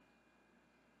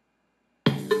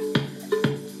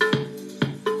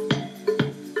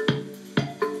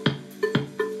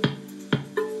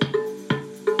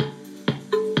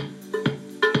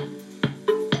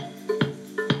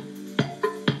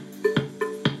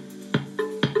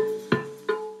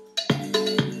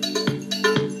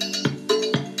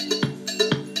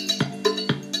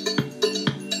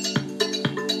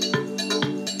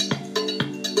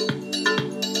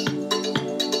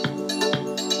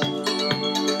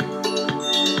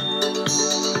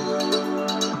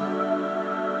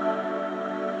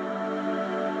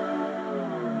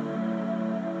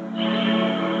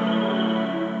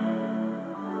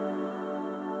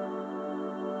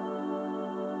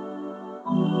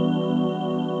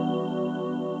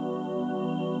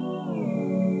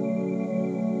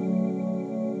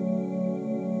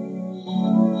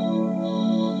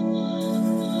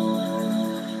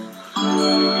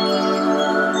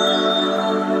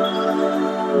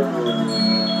Good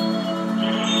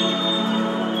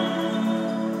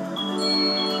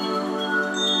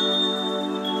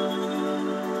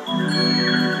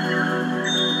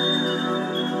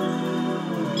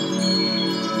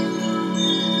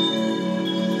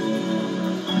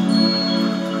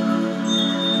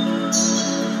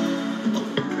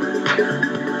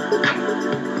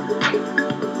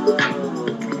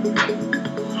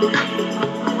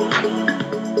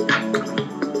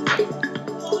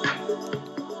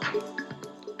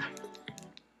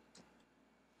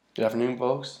afternoon,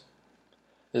 folks.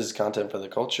 This is Content for the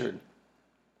Cultured.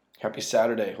 Happy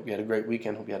Saturday. Hope you had a great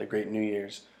weekend. Hope you had a great New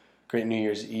Year's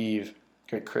Eve,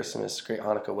 great Christmas, great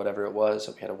Hanukkah, whatever it was.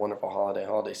 Hope you had a wonderful holiday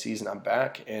season. I'm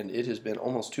back, and it has been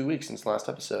almost 2 weeks since the last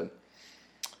episode.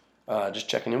 Just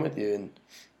checking in with you, and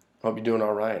hope you're doing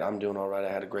all right. I'm doing all right.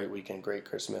 I had a great weekend, great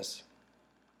Christmas,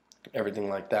 everything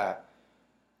like that.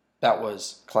 That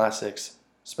was Classics,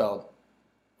 spelled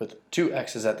with 2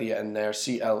 X's at the end there,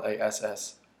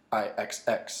 CLASSIXX,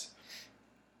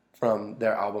 from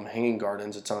their album Hanging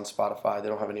Gardens. It's on Spotify. They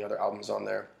don't have any other albums on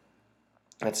there.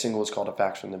 That single is called A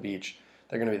Fax from the Beach.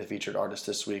 They're going to be the featured artist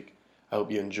this week. I hope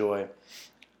you enjoy.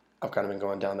 I've kind of been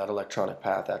going down that electronic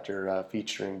path after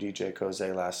featuring DJ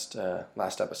Koze last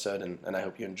episode, and I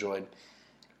hope you enjoyed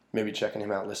maybe checking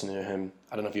him out, listening to him.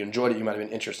 I don't know if you enjoyed it. You might have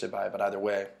been interested by it, but either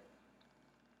way,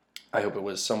 I hope it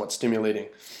was somewhat stimulating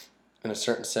in a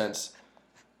certain sense.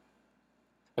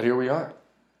 But here we are.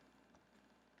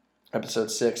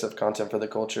 Episode 6 of Content for the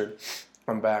Cultured.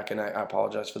 I'm back, and I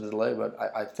apologize for the delay, but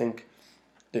I think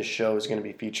this show is going to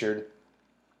be featured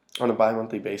on a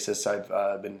bi-monthly basis. I've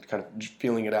been kind of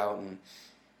feeling it out and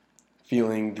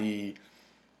feeling the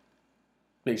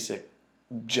basic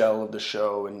gel of the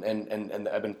show and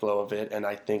the ebb and flow of it, and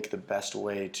I think the best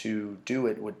way to do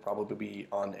it would probably be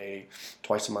on a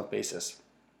twice-a-month basis.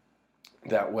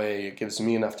 That way it gives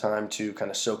me enough time to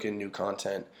kind of soak in new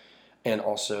content and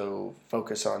also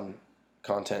focus on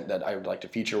content that I would like to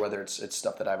feature, whether it's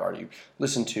stuff that I've already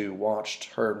listened to,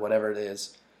 watched, heard, whatever it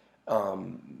is,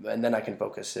 and then I can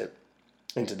focus it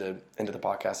into the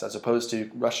podcast as opposed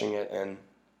to rushing it and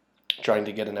trying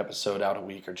to get an episode out a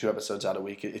week or 2 episodes out a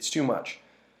week. It's too much.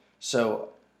 So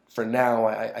for now,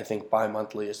 I think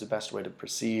bi-monthly is the best way to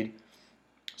proceed.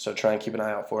 So try and keep an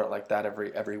eye out for it like that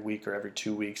every week or every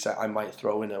 2 weeks. I might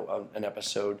throw in an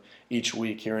episode each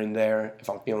week here and there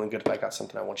if I'm feeling good, if I got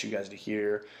something I want you guys to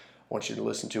hear, want you to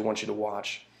listen to, want you to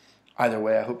watch. Either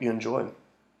way, I hope you enjoy.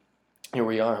 Here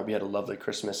we are. I hope you had a lovely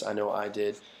Christmas. I know I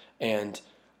did, and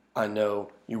I know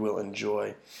you will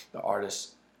enjoy the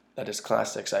artist that is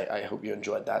Classics. I hope you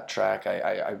enjoyed that track.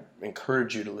 I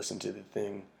encourage you to listen to the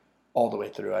thing all the way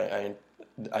through. I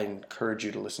encourage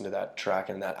you to listen to that track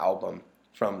and that album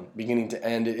from beginning to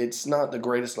end. It's not the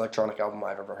greatest electronic album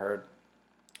I've ever heard.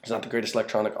 It's not the greatest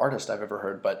electronic artist I've ever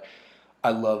heard, but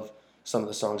I love some of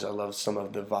the songs. I love some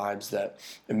of the vibes that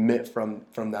emit from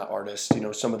that artist. You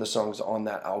know, some of the songs on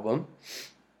that album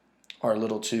are a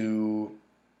little too,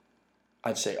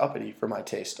 I'd say, uppity for my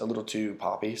taste, a little too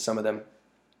poppy. Some of them,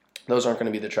 those aren't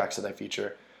going to be the tracks that I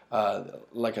feature.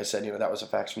 Like I said, that was A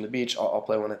Fax from the Beach. I'll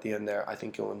play one at the end there. I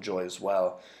think you'll enjoy as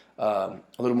well. A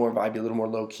little more vibey, a little more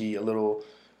low key, a little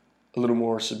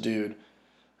more subdued,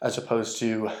 as opposed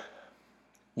to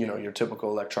your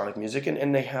typical electronic music.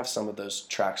 And they have some of those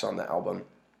tracks on the album.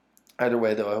 Either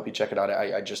way, though, I hope you check it out.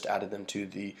 I just added them to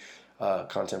the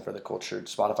Content for the Cultured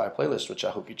Spotify playlist, which I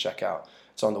hope you check out.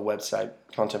 It's on the website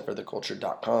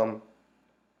contentforthecultured.com.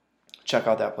 Check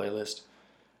out that playlist.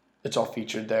 It's all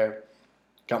featured there.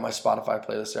 Got my Spotify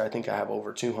playlist there. I think I have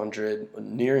over 200,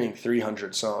 nearing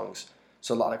 300 songs.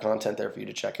 So a lot of content there for you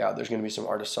to check out. There's going to be some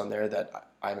artists on there that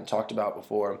I haven't talked about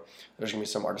before. There's going to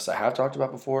be some artists I have talked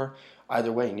about before.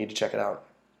 Either way, you need to check it out.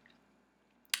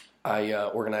 I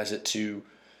organize it to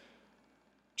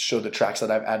show the tracks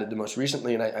that I've added the most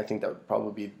recently, and I think that would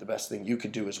probably be the best thing you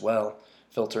could do as well.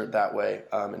 Filter it that way.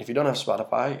 And if you don't have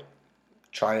Spotify,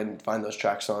 try and find those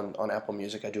tracks on Apple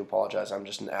Music. I do apologize. I'm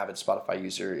just an avid Spotify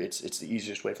user. It's the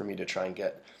easiest way for me to try and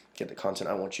get the content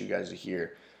I want you guys to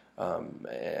hear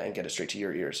and get it straight to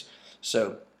your ears.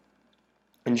 So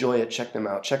enjoy it. Check them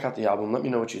out. Check out the album. Let me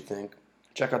know what you think.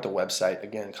 Check out the website.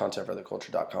 Again,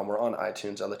 contentfortheculture.com. We're on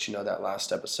iTunes. I let you know that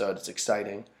last episode. It's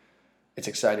exciting. It's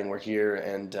exciting. We're here,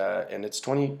 and it's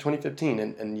 2015,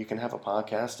 and you can have a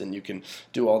podcast, and you can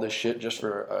do all this shit just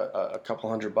for a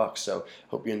couple $100. So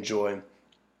hope you enjoy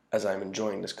as I'm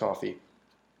enjoying this coffee.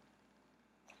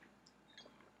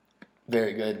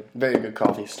 Very good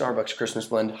coffee. Starbucks Christmas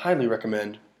blend. Highly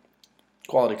recommend.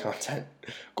 Quality content.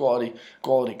 Quality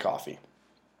coffee.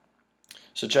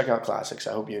 So check out Classics.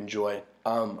 I hope you enjoy.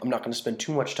 I'm not going to spend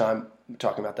too much time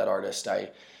talking about that artist. I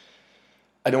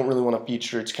don't really want to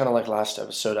feature, it's kind of like last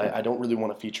episode, I don't really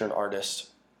want to feature an artist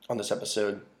on this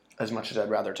episode as much as I'd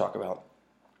rather talk about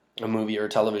a movie or a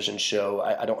television show.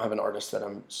 I don't have an artist that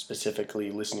I'm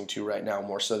specifically listening to right now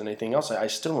more so than anything else. I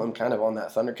still am kind of on that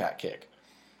Thundercat kick.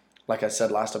 Like I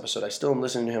said last episode, I still am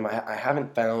listening to him. I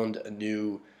haven't found a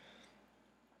new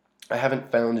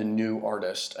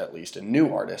artist, at least a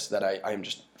new artist that I'm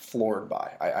just floored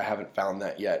by. I haven't found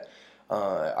that yet.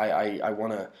 I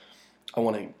want to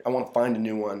find a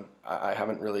new one. I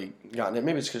haven't really gotten it.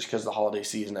 Maybe it's just because of the holiday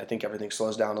season. I think everything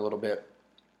slows down a little bit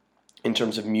in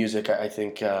terms of music. I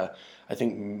think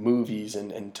movies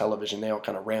and television, they all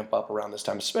kind of ramp up around this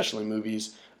time, especially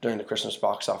movies during the Christmas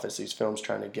box office. These films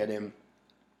trying to get in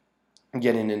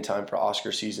time for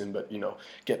Oscar season, but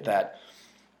get that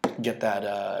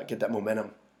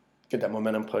momentum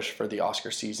push for the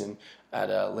Oscar season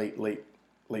at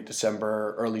late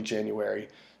December, early January.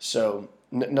 So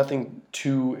nothing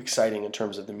too exciting in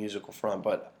terms of the musical front,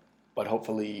 but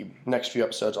hopefully next few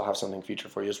episodes I'll have something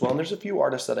featured for you as well. And there's a few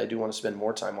artists that I do want to spend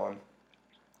more time on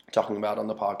talking about on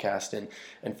the podcast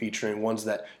and featuring, ones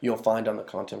that you'll find on the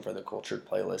Content for the Cultured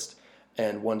playlist,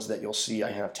 and ones that you'll see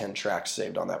I have 10 tracks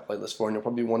saved on that playlist for, and you'll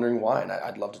probably be wondering why, and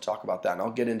I'd love to talk about that, and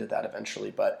I'll get into that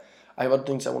eventually, but I have other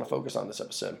things I want to focus on this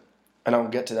episode, and I'll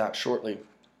get to that shortly.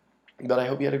 But I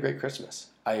hope you had a great Christmas.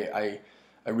 I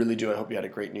really do. I hope you had a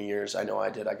great New Year's. I know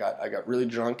I did. I got really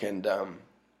drunk, and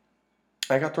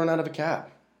I got thrown out of a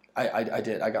cab. I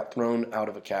did. I got thrown out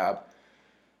of a cab.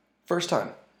 First time.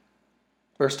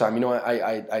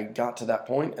 I got to that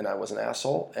point, and I was an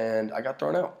asshole, and I got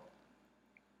thrown out.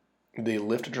 The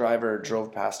Lyft driver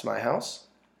drove past my house,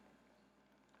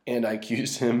 and I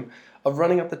accused him of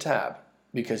running up the tab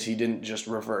because he didn't just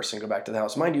reverse and go back to the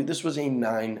house. Mind you, this was a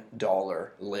 $9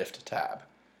 Lyft tab.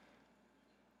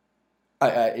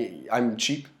 I'm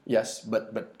cheap, yes,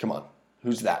 but come on.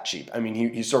 Who's that cheap? I mean,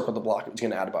 he circled the block. It was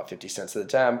going to add about 50 cents to the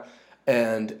tab.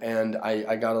 And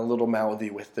I got a little mouthy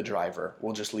with the driver.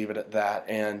 We'll just leave it at that.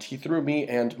 And he threw me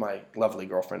and my lovely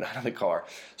girlfriend out of the car.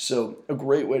 So a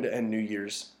great way to end New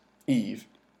Year's Eve.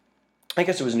 I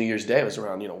guess it was New Year's Day. It was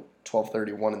around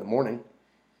 12:31 in the morning.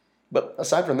 But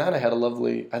aside from that, I had a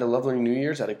lovely New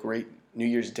Year's. I had a great New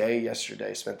Year's Day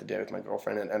yesterday. Spent the day with my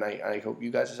girlfriend, and I hope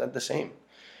you guys had the same.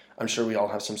 I'm sure we all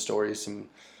have some stories,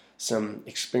 some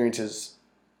experiences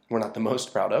we're not the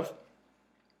most proud of.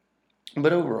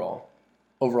 But overall,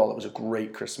 it was a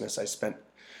great Christmas. I spent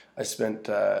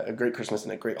a great Christmas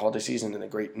and a great holiday season and a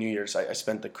great New Year's. I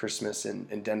spent the Christmas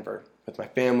in Denver with my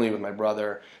family, with my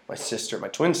brother, my sister, my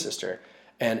twin sister,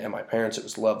 and my parents. It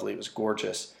was lovely. It was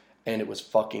gorgeous. And it was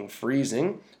fucking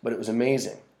freezing, but it was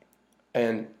amazing.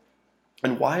 And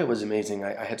why it was amazing,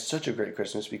 I had such a great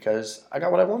Christmas because I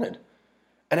got what I wanted.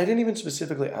 And I didn't even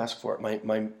specifically ask for it.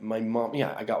 My mom,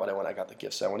 yeah, I got what I wanted. I got the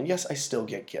gifts I wanted. Yes, I still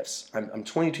get gifts. I'm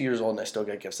 22 years old and I still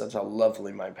get gifts. That's how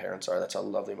lovely my parents are. That's how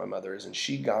lovely my mother is. And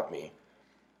she got me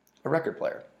a record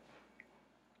player.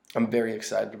 I'm very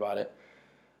excited about it.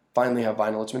 Finally have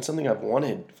vinyl. It's been something I've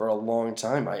wanted for a long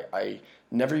time. I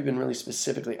never even really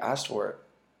specifically asked for it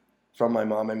from my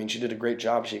mom. I mean, she did a great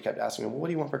job. She kept asking me, well, what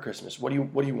do you want for Christmas? What do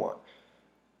you want?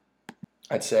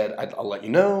 I'd said, I'll let you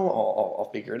know. I'll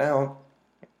figure it out.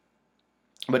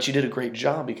 But she did a great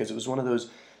job because it was one of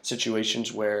those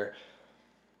situations where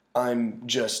I'm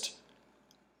just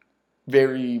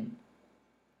very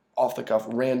off the cuff,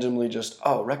 randomly just,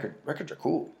 records are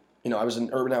cool. I was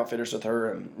in Urban Outfitters with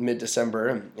her in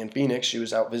mid-December in Phoenix. She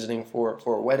was out visiting for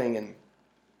a wedding, and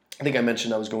I think I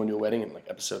mentioned I was going to a wedding in like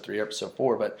episode 3 or episode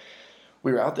 4, but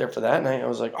we were out there for that night. I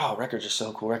was like, records are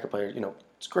so cool, record player,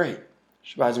 it's great.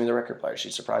 She buys me the record player.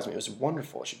 She surprised me. It was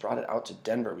wonderful. She brought it out to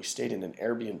Denver. We stayed in an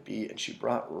Airbnb, and she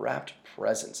brought wrapped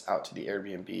presents out to the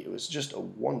Airbnb. It was just a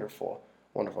wonderful,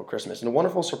 wonderful Christmas and a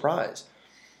wonderful surprise.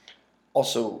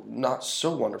 Also, not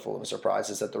so wonderful of a surprise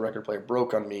is that the record player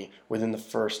broke on me within the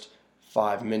first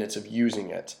 5 minutes of using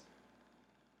it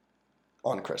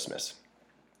on Christmas.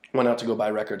 Went out to go buy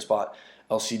records, bought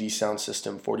LCD Sound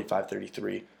System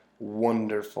 4533.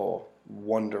 Wonderful,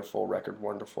 wonderful record,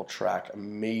 wonderful track,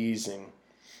 amazing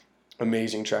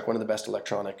track. One of the best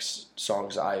electronics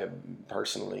songs I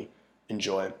personally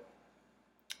enjoy.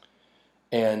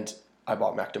 And I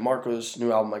bought Mac DeMarco's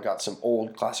new album. I got some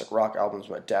old classic rock albums.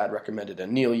 My dad recommended a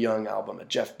Neil Young album, a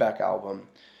Jeff Beck album.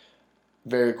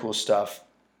 Very cool stuff.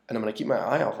 And I'm going to keep my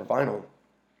eye out for vinyls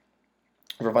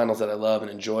that I love and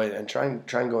enjoy, and try and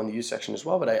go in the used section as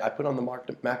well. But I put on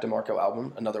the Mac DeMarco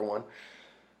album, another one.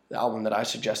 The album that I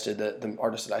suggested, the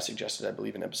artist that I suggested, I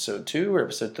believe in episode 2 or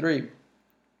episode 3.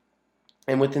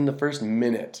 And within the first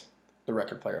minute, the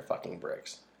record player fucking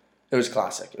breaks. It was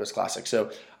classic. It was classic.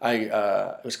 So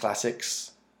it was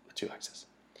classics with 2 X's.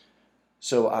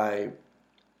 So I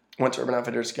went to Urban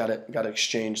Outfitters, got it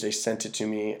exchanged. They sent it to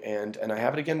me, and I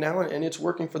have it again now, and it's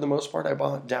working for the most part. I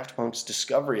bought Daft Punk's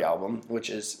Discovery album, which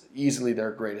is easily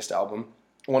their greatest album.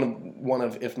 One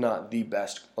of, if not the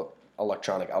best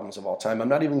electronic albums of all time. I'm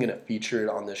not even going to feature it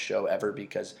on this show ever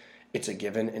because it's a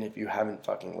given, and if you haven't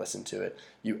fucking listened to it,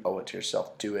 you owe it to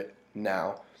yourself. Do it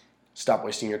now. Stop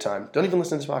wasting your time. Don't even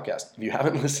listen to this podcast. If you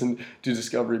haven't listened to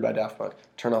Discovery by Daft Punk,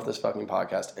 turn off this fucking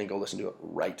podcast and go listen to it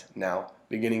right now.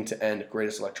 Beginning to end,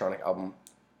 greatest electronic album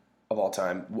of all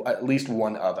time. At least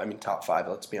one of, top 5,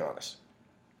 let's be honest.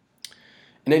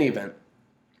 In any event,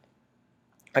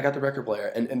 I got the record player,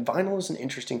 and vinyl is an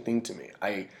interesting thing to me.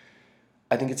 I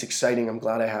think it's exciting. I'm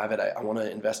glad I have it. I want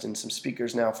to invest in some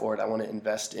speakers now for it. I want to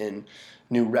invest in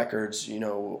new records,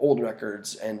 old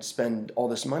records, and spend all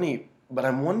this money. But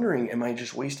I'm wondering, am I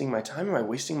just wasting my time? Am I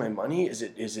wasting my money? Is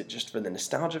it just for the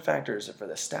nostalgia factor? Is it for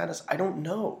the status? I don't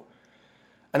know.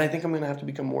 And I think I'm going to have to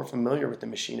become more familiar with the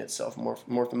machine itself,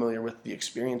 more familiar with the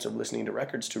experience of listening to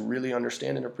records to really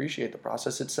understand and appreciate the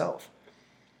process itself.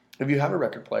 If you have a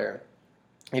record player,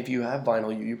 if you have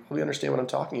vinyl, you probably understand what I'm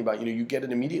talking about. You get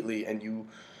it immediately, and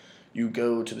you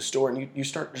go to the store and you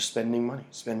start just spending money.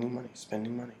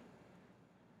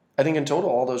 I think in total,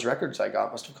 all those records I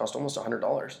got must have cost almost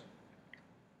 $100.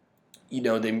 They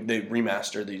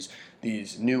remaster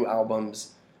these new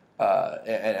albums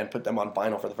and put them on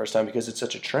vinyl for the first time because it's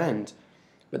such a trend.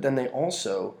 But then they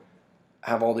also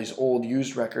have all these old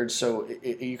used records, so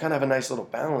you kind of have a nice little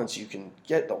balance. You can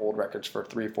get the old records for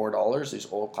 $3-4. These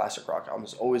old classic rock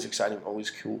albums, always exciting, always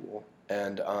cool,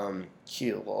 and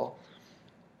cool.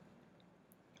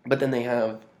 But then they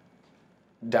have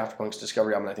Daft Punk's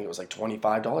Discovery album. I think it was like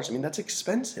 $25. That's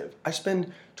expensive. I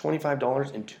spend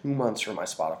 $25 in 2 months for my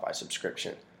Spotify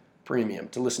subscription premium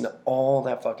to listen to all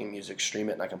that fucking music, stream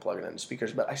it, and I can plug it into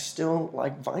speakers. But I still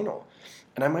like vinyl,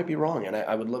 and I might be wrong. And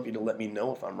I would love you to let me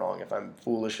know if I'm wrong, if I'm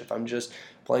foolish, if I'm just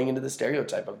playing into the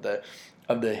stereotype of the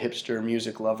hipster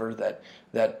music lover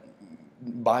that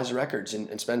buys records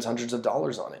and spends hundreds of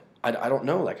dollars on it. I don't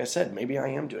know. Like I said, maybe I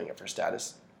am doing it for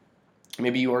status.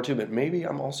 Maybe you are too, but maybe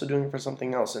I'm also doing it for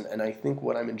something else. And I think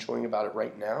what I'm enjoying about it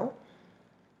right now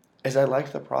is I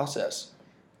like the process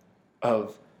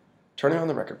of turning on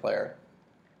the record player,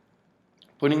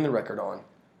 putting the record on,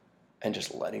 and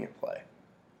just letting it play.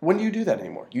 When do you do that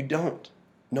anymore? You don't.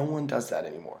 No one does that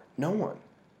anymore. No one.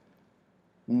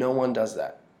 No one does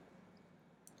that.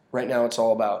 Right now it's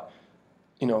all about,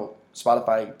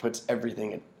 Spotify puts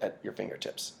everything at your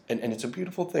fingertips. And it's a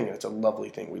beautiful thing. It's a lovely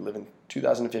thing. We live in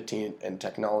 2015, and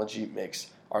technology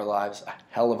makes our lives a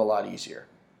hell of a lot easier.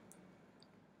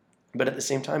 But at the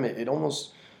same time, it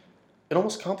almost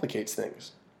complicates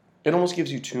things. It almost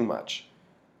gives you too much.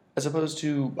 As opposed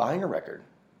to buying a record,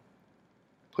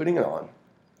 putting it on,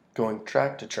 going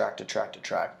track to track to track to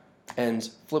track, and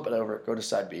flip it over, go to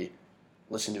side B,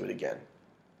 listen to it again.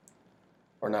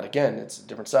 Or not again, it's a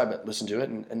different side, but listen to it,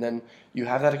 and then you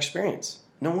have that experience.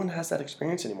 No one has that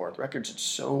experience anymore. With records, it's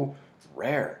so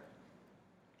rare.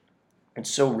 It's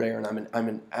so rare, and I'm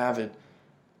an avid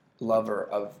lover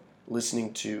of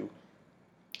listening to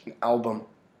an album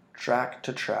track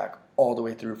to track all the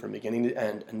way through from beginning to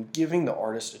end and giving the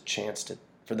artist a chance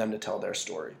for them to tell their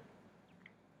story.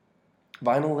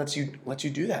 Vinyl lets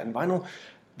you do that, and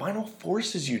vinyl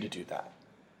forces you to do that.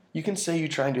 You can say you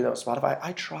try and do that with Spotify.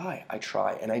 I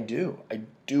try, and I do. I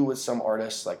do with some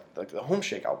artists, like the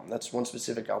Homeshake album. That's one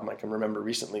specific album I can remember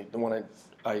recently. The one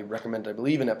I recommend, I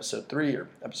believe, in episode 3 or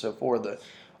episode 4, the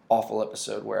awful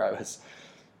episode where I was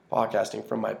podcasting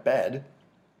from my bed.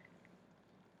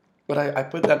 But I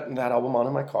put that album on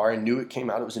in my car. I knew it came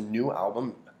out. It was a new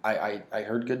album. I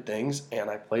heard good things, and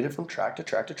I played it from track to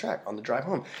track to track on the drive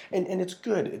home. And it's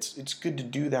good. It's good to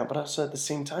do that, but also at the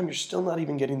same time, you're still not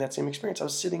even getting that same experience. I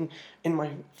was sitting in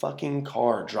my fucking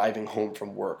car driving home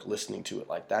from work listening to it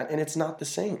like that, and it's not the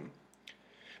same.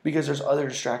 Because there's other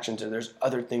distractions and there's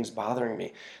other things bothering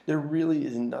me. There really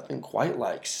is nothing quite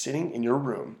like sitting in your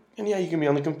room. And yeah, you can be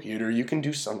on the computer, you can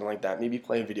do something like that, maybe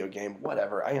play a video game,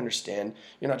 whatever. I understand.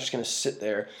 You're not just going to sit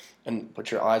there and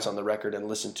put your eyes on the record and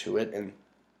listen to it and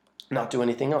not do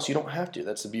anything else. You don't have to.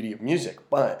 That's the beauty of music.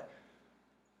 But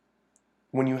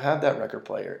when you have that record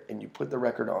player and you put the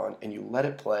record on and you let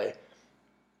it play,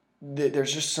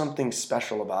 there's just something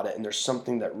special about it, and there's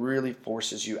something that really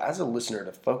forces you as a listener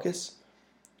to focus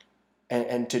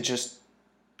and to just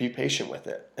be patient with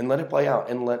it and let it play out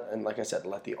and like I said,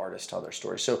 let the artist tell their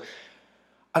story. So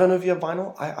I don't know if you have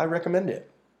vinyl. I recommend it.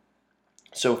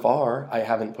 So far, I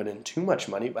haven't put in too much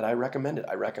money, but I recommend it.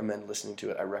 I recommend listening to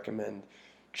it. I recommend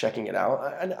checking it out.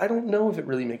 I don't know if it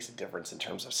really makes a difference in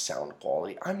terms of sound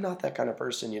quality. I'm not that kind of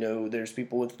person. There's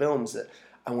people with films that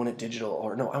I want it digital,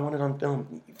 or no, I want it on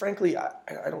film. Frankly, I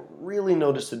don't really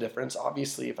notice the difference.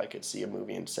 Obviously, if I could see a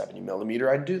movie in 70 millimeter,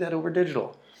 I'd do that over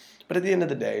digital. But at the end of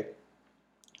the day,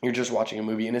 you're just watching a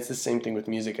movie, and it's the same thing with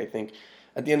music. I think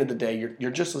at the end of the day,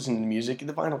 you're just listening to music.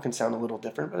 The vinyl can sound a little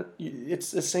different, but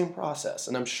it's the same process.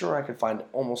 And I'm sure I could find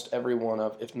almost every one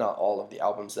of, if not all of the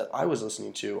albums that I was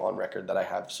listening to on record that I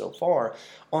have so far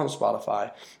on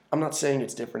Spotify. I'm not saying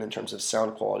it's different in terms of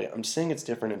sound quality. I'm saying it's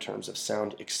different in terms of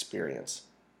sound experience.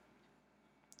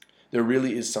 There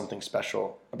really is something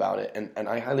special about it, and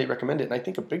I highly recommend it. And I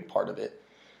think a big part of it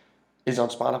is on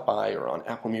Spotify or on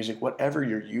Apple Music, whatever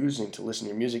you're using to listen to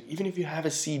your music. Even if you have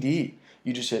a CD,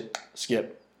 you just hit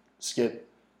skip,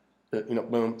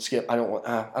 boom, skip. I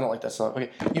don't like that song.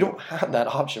 Okay, you don't have that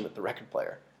option with the record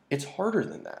player. It's harder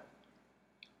than that.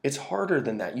 It's harder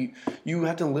than that. You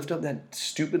have to lift up that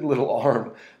stupid little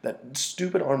arm, that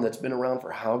stupid arm that's been around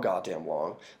for how goddamn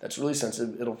long. That's really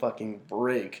sensitive. It'll fucking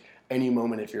break any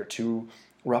moment if you're too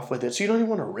rough with it. So you don't even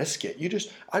want to risk it.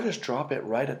 I just drop it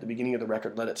right at the beginning of the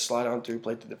record, let it slide on through,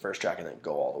 play through the first track, and then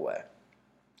go all the way.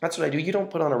 That's what I do. You don't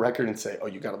put on a record and say, oh,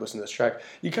 you got to listen to this track.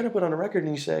 You kind of put on a record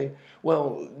and you say,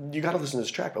 well, you got to listen to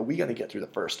this track, but we got to get through the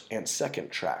first and second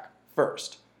track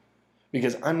first,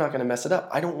 because I'm not going to mess it up.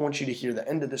 I don't want you to hear the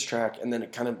end of this track and then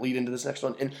it kind of lead into this next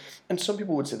one. And some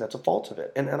people would say that's a fault of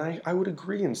it. And I would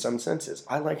agree in some senses.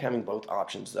 I like having both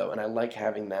options, though, and I like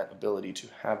having that ability to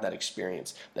have that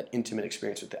experience, that intimate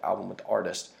experience with the album, with the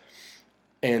artist,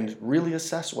 and really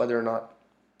assess whether or not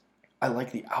I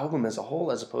like the album as a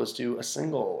whole as opposed to a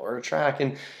single or a track.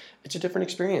 And it's a different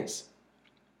experience.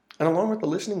 And along with the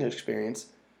listening experience,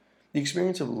 the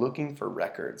experience of looking for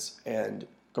records and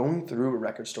going through a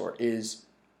record store is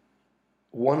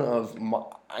one of my,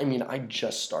 I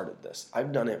just started this.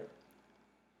 I've done it.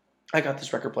 I got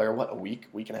this record player, a week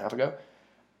and a half ago,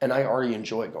 and I already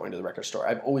enjoy going to the record store.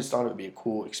 I've always thought it would be a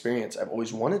cool experience. I've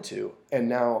always wanted to, and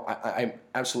now I'm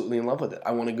absolutely in love with it.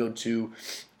 I want to go to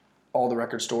all the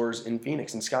record stores in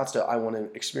Phoenix and Scottsdale. I want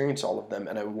to experience all of them,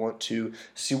 and I want to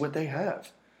see what they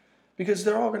have, because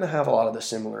they're all going to have a lot of the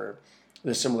similar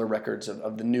records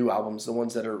of the new albums, the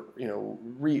ones that are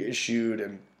reissued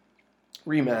and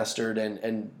remastered,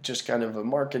 and just kind of a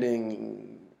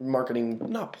marketing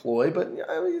not ploy, but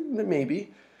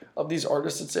maybe, of these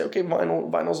artists that say, okay,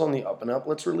 vinyl's on the up and up,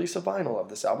 let's release a vinyl of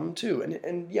this album too.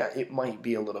 And yeah, it might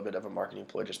be a little bit of a marketing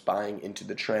ploy, just buying into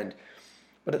the trend,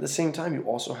 but at the same time, you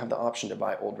also have the option to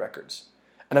buy old records.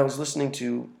 And I was listening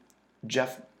to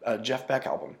Jeff Beck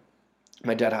album.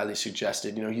 My dad highly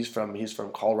suggested. He's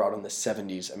from Colorado in the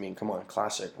 70s. I mean, come on,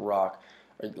 classic rock,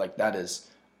 like that is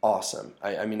awesome.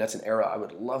 I mean, that's an era I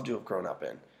would love to have grown up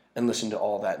in and listened to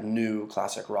all that new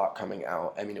classic rock coming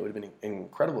out. I mean, it would have been an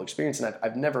incredible experience. And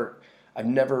I've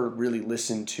never really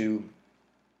listened to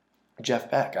Jeff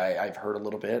Beck. I've heard a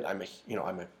little bit. I'm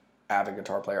a avid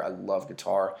guitar player. I love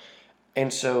guitar,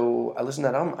 and so I listened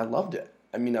to that album. I loved it.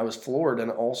 I mean, I was floored,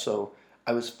 and also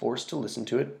I was forced to listen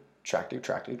to it track through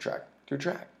track through track through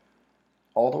track,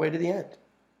 all the way to the end.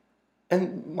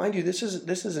 And mind you, this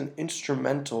is an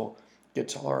instrumental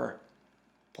guitar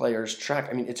player's track.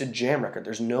 I mean, it's a jam record.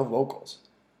 There's no vocals.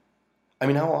 I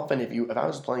mean, how often if I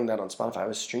was playing that on Spotify, I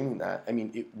was streaming that, I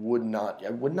mean, I would not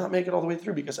make it all the way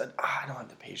through, because I don't have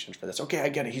the patience for this. Okay, I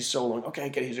get it. He's soloing. Okay, I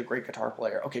get it. He's a great guitar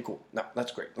player. Okay, cool. No,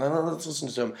 that's great. Let's listen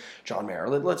to some John Mayer.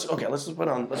 Let's put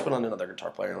on another guitar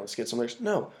player and let's get some lyrics.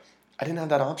 No, I didn't have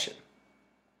that option.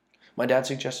 My dad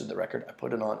suggested the record. I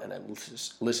put it on and I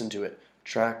listened to it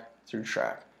track through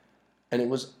track, and it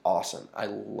was awesome. I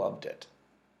loved it.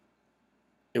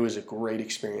 It was a great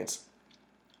experience.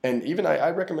 And even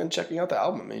I recommend checking out the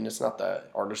album. I mean, it's not the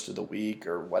artist of the week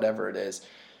or whatever it is,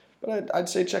 but I'd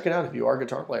say check it out if you are a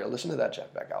guitar player. Listen to that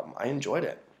Jeff Beck album. I enjoyed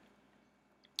it.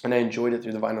 And I enjoyed it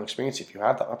through the vinyl experience. If you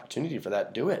have the opportunity for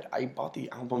that, do it. I bought the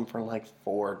album for like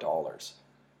 $4.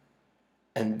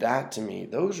 And that, to me,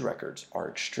 those records are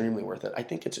extremely worth it. I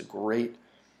think it's a great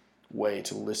way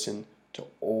to listen to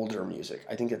older music.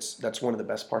 I think that's one of the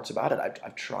best parts about it.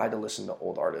 I've tried to listen to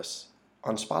old artists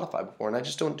on Spotify before, and I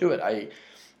just don't do it.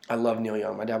 I love Neil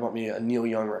Young. My dad bought me a Neil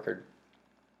Young record.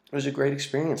 It was a great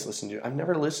experience listening to. I've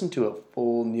never listened to a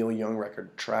full Neil Young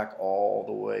record track all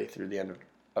the way through the end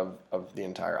of the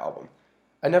entire album.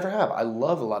 I never have. I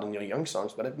love a lot of Neil Young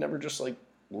songs, but I've never just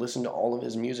listened to all of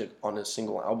his music on a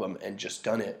single album and just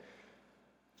done it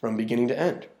from beginning to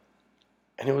end.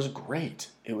 And it was great.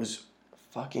 It was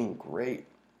fucking great.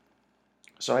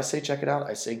 So I say check it out.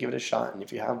 I say give it a shot. And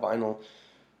if you have vinyl,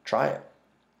 try it.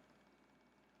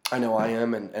 I know I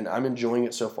am, and I'm enjoying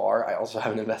it so far. I also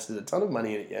haven't invested a ton of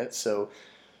money in it yet, so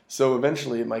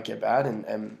eventually it might get bad,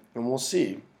 and we'll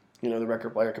see. The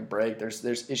record player could break.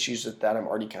 There's issues with that. I'm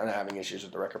already kind of having issues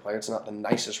with the record player. It's not the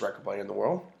nicest record player in the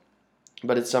world,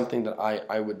 but it's something that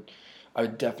I would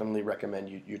definitely recommend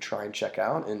you try and check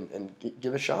out and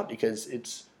give a shot, because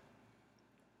it's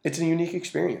a unique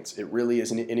experience. It really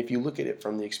is. And if you look at it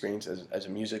from the experience as a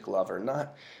music lover,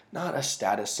 not a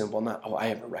status symbol, not, oh, I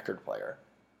have a record player.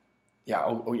 Yeah,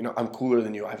 I'm cooler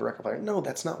than you. I have a record player. No,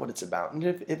 that's not what it's about. And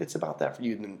if it's about that for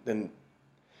you,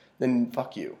 then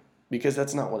fuck you, because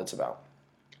that's not what it's about.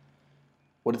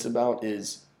 What it's about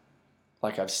is,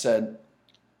 like I've said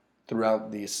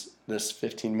throughout this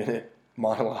 15-minute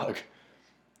monologue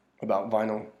about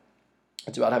vinyl,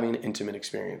 it's about having an intimate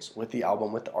experience with the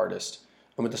album, with the artist,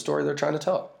 and with the story they're trying to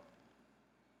tell.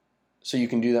 So you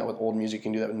can do that with old music, you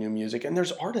can do that with new music. And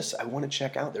there's artists I want to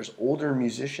check out. There's older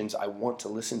musicians I want to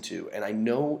listen to. And I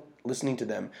know listening to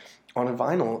them on a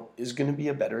vinyl is going to be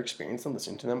a better experience than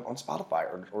listening to them on Spotify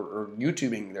or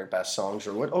YouTubing their best songs,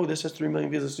 or what, oh, this has 3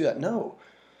 million views, let's do that. No.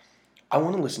 I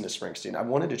want to listen to Springsteen. I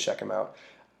wanted to check him out.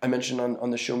 I mentioned on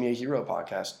the Show Me a Hero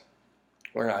podcast,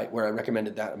 where I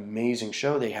recommended that amazing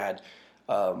show. They had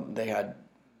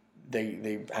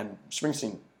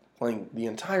Springsteen playing the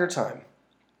entire time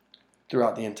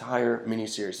throughout the entire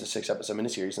miniseries, the 6-episode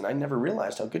miniseries, and I never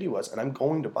realized how good he was. And I'm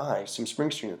going to buy some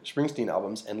Springsteen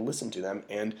albums and listen to them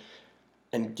and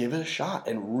give it a shot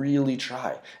and really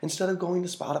try, instead of going to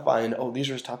Spotify and, oh, these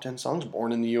are his top 10 songs,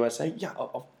 Born in the USA. Yeah,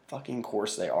 of fucking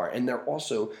course they are, and they're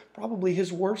also probably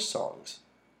his worst songs.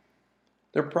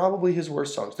 They're probably his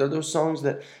worst songs. They're those songs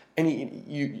that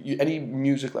any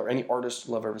music lover, any artist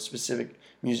lover of a specific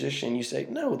musician, you say,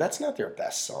 no, that's not their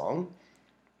best song.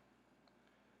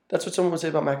 That's what someone would say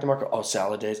about Mac DeMarco. Oh,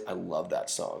 Salad Days, I love that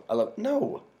song.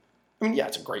 No. I mean, yeah,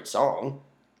 it's a great song.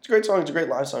 It's a great song. It's a great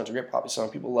live song. It's a great poppy song.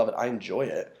 People love it. I enjoy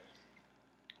it.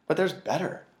 But there's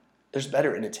better. There's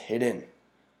better, and it's hidden.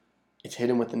 It's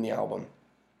hidden within the album.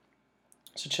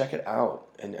 So check it out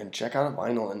and check out a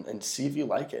vinyl and see if you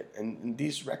like it. And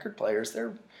these record players,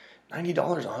 they're $90,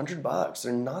 $100.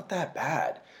 They're not that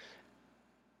bad.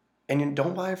 And you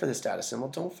don't buy it for the status symbol.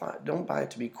 Don't buy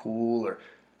it to be cool, or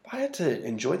buy it to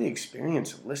enjoy the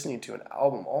experience of listening to an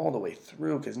album all the way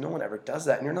through, because no one ever does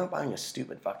that. And you're not buying a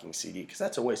stupid fucking CD, because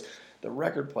that's a waste. The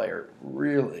record player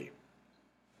really,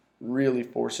 really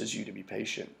forces you to be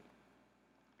patient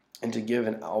and to give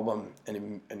an album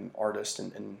and an artist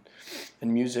and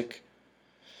music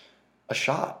a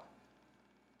shot,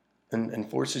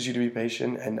 and forces you to be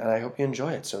patient, and I hope you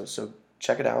enjoy it. So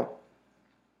check it out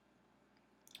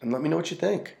and let me know what you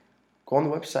think. Go on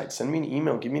the website, send me an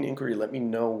email, give me an inquiry, let me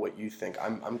know what you think.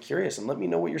 I'm curious, and let me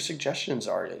know what your suggestions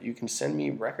are. You can send me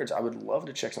records. I would love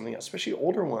to check something out, especially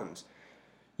older ones.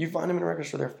 You find them in record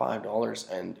store, they're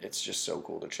 $5, and it's just so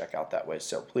cool to check out that way.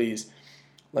 So please,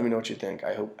 let me know what you think.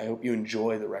 I hope you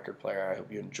enjoy the record player. I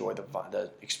hope you enjoy the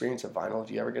experience of vinyl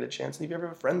if you ever get a chance. And if you ever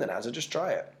have a friend that has it, just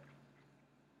try it.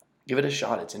 Give it a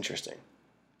shot. It's interesting.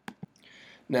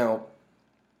 Now,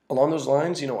 along those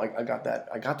lines, I got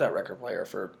that record player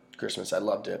for Christmas. I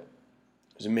loved it.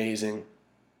 It was amazing.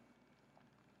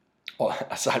 Well,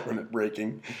 aside from it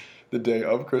breaking the day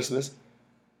of Christmas.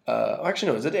 Actually,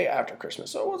 no, it was the day after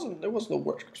Christmas, so it wasn't the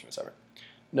worst Christmas ever.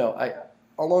 No,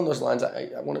 along those lines, I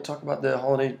want to talk about the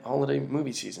holiday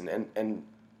movie season, and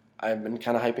I've been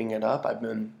kind of hyping it up. I've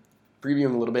been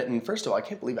previewing a little bit, and first of all, I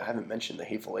can't believe I haven't mentioned The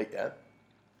Hateful Eight yet.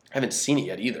 I haven't seen it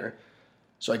yet either,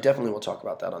 so I definitely will talk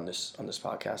about that on this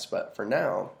podcast. But for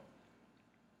now,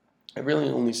 I've really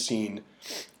only seen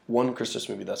one Christmas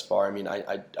movie thus far. I mean,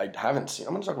 I haven't seen.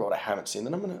 I'm going to talk about what I haven't seen.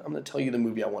 Then I'm going to tell you the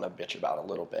movie I want to bitch about a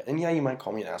little bit. And yeah, you might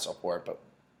call me an asshole for it, but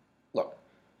look,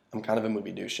 I'm kind of a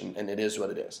movie douche, and it is what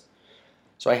it is.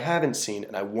 So I haven't seen,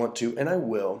 and I want to, and I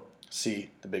will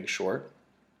see The Big Short.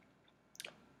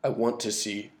 I want to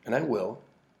see, and I will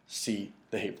see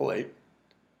The Hateful Eight.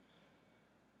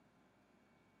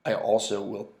 I also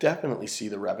will definitely see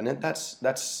The Revenant. That's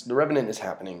The Revenant is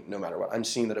happening no matter what. I'm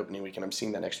seeing that opening weekend. I'm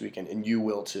seeing that next weekend, and you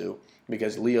will too,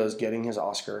 because Leo's getting his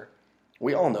Oscar.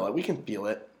 We all know it. We can feel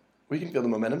it. We can feel the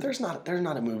momentum. There's not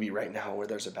a movie right now where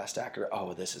there's a best actor.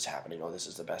 Oh, this is happening. Oh, this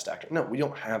is the best actor. No, we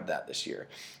don't have that this year.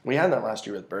 We had that last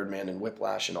year with Birdman and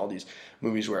Whiplash and all these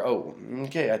movies where, oh,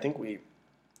 okay, I think we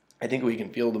can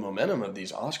feel the momentum of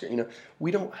these Oscars. We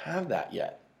don't have that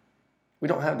yet. We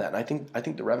don't have that, and I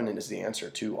think The Revenant is the answer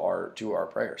to our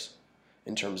prayers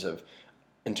in terms of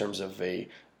a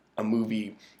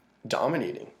movie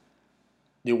dominating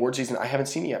the award season. I haven't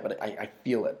seen it yet, but I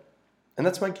feel it, and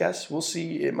that's my guess. We'll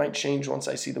see. It might change once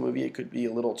I see the movie. It could be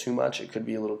a little too much. It could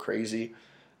be a little crazy.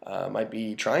 Might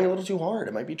be trying a little too hard.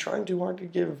 It might be trying too hard to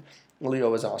give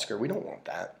Leo his Oscar. We don't want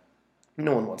that.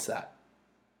 No one wants that.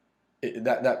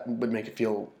 That would make it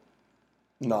feel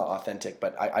not authentic,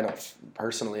 but I don't,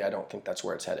 personally, I don't think that's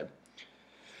where it's headed.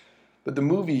 But the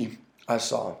movie I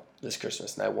saw this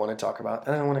Christmas and I want to talk about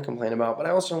and I want to complain about, but I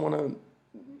also want to,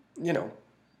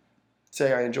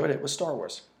 say I enjoyed it, was Star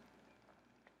Wars.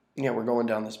 Yeah, we're going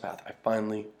down this path. I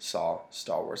finally saw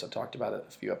Star Wars. I talked about it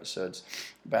a few episodes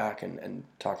back and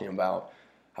talking about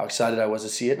how excited I was to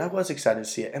see it, and I was excited to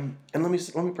see it. And let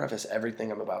me preface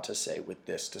everything I'm about to say with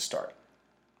this to start.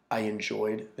 I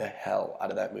enjoyed the hell out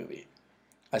of that movie.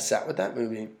 I sat in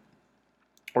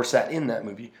that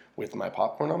movie with my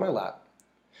popcorn on my lap,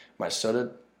 my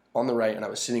soda on the right, and I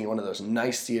was sitting in one of those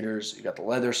nice theaters. You got the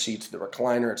leather seats, the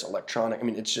recliner, it's electronic. I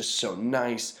mean, it's just so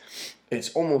nice. It's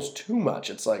almost too much.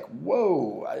 It's like,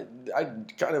 whoa, I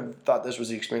kind of thought this was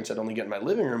the experience I'd only get in my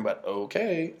living room, but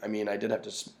okay. I mean, I did have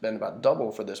to spend about double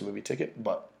for this movie ticket,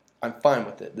 but I'm fine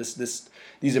with it.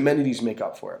 These amenities make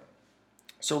up for it.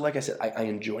 So like I said, I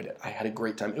enjoyed it. I had a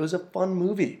great time. It was a fun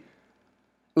movie.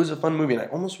 And I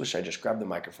almost wish I just grabbed the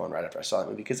microphone right after I saw that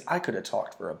movie, because I could have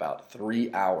talked for about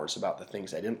 3 hours about the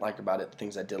things I didn't like about it, the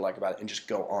things I did like about it, and just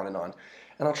go on and on.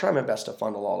 And I'll try my best to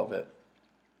funnel all of it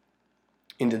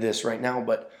into this right now,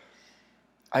 but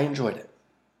I enjoyed it.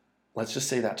 Let's just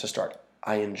say that to start.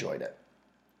 I enjoyed it.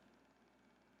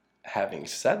 Having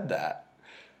said that,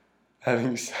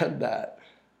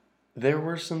 there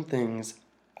were some things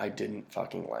I didn't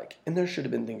fucking like. And there should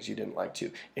have been things you didn't like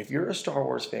too. If you're a Star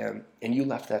Wars fan and you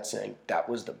left that saying that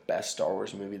was the best Star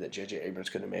Wars movie that J.J. Abrams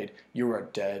could have made, you are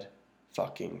dead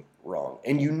fucking wrong.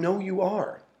 And you know you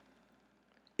are.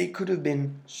 It could have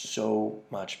been so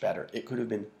much better.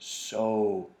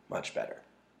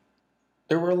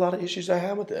 There were a lot of issues I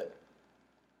had with it.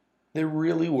 There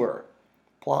really were.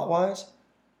 Plot-wise,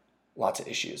 lots of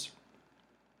issues.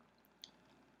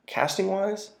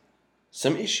 Casting-wise,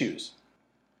 some issues.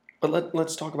 But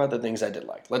let's talk about the things I did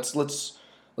like. Let's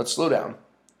slow down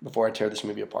before I tear this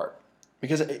movie apart.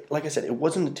 Because, like I said, it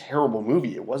wasn't a terrible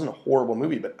movie. It wasn't a horrible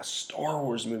movie, but a Star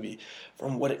Wars movie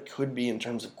from what it could be in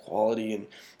terms of quality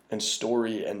and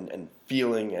story and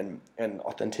feeling and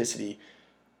authenticity.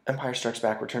 Empire Strikes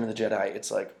Back, Return of the Jedi,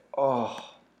 it's like,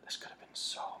 oh, this could have been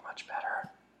so much better.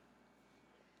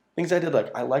 Things I did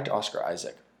like, I liked Oscar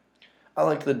Isaac. I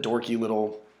liked the dorky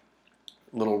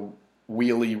little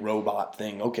wheelie robot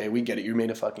thing. Okay, we get it. You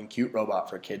made a fucking cute robot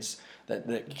for kids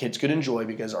that kids could enjoy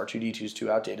because R2-D2 is too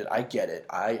outdated. I get it.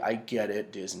 I get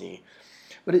it, Disney.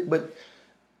 But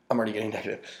I'm already getting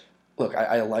negative. Look,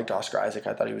 I liked Oscar Isaac.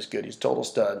 I thought he was good. He's a total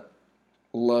stud.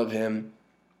 Love him.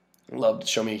 Loved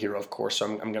Show Me a Hero, of course, so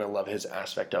I'm going to love his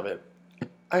aspect of it.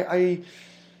 I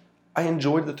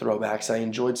enjoyed the throwbacks. I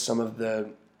enjoyed some of the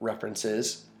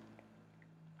references.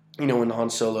 When Han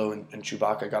Solo and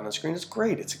Chewbacca got on the screen, it's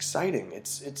great. It's exciting.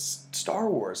 It's Star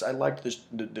Wars. I liked the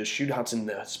shootouts and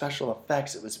the special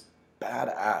effects. It was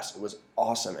badass. It was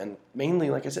awesome. And mainly,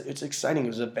 like I said, it's exciting. It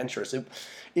was adventurous.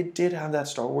 It did have that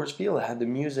Star Wars feel. It had the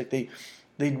music. They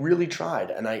really tried,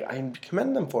 and I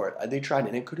commend them for it. They tried,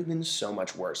 and it could have been so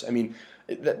much worse. I mean,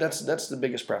 that's the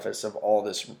biggest preface of all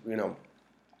this,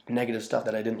 negative stuff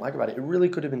that I didn't like about it. It really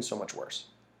could have been so much worse.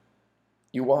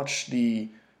 You watch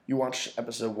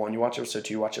episode 1, you watch episode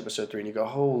 2, you watch episode 3, and you go,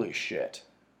 holy shit.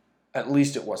 At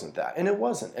least it wasn't that. And it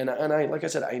wasn't. And I like I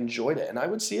said, I enjoyed it, and I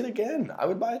would see it again. I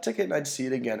would buy a ticket and I'd see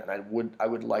it again, and I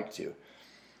would like to.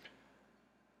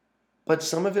 But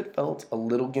some of it felt a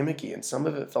little gimmicky, and some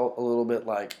of it felt a little bit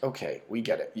like, okay, we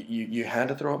get it. You had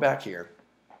to throw it back here.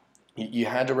 You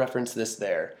had to reference this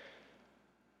there.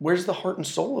 Where's the heart and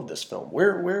soul of this film?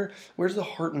 Where's the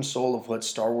heart and soul of what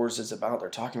Star Wars is about? They're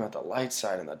talking about the light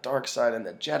side and the dark side and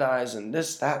the Jedis and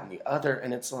this, that, and the other.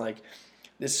 And it's like,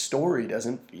 this story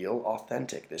doesn't feel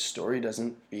authentic. This story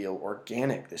doesn't feel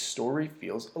organic. This story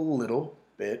feels a little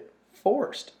bit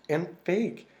forced and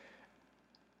fake.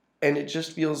 And it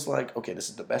just feels like, okay, this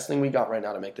is the best thing we got right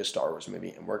now to make this Star Wars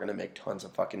movie, and we're going to make tons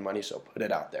of fucking money, so put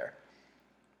it out there.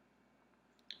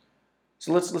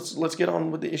 So let's get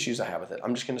on with the issues I have with it.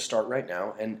 I'm just going to start right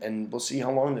now, and we'll see how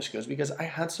long this goes, because I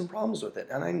had some problems with it,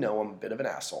 and I know I'm a bit of an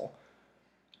asshole.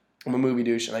 I'm a movie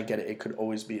douche, and I get it. It could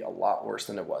always be a lot worse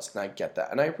than it was, and I get that.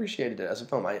 And I appreciated it as a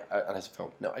film. I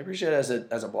appreciate it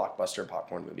as a blockbuster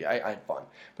popcorn movie. I had fun.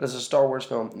 But as a Star Wars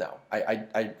film, no.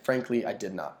 I frankly, I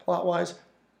did not. Plot-wise,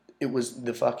 it was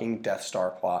the fucking Death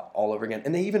Star plot all over again.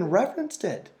 And they even referenced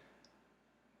it.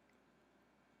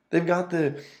 They've got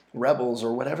the Rebels,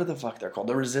 or whatever the fuck they're called,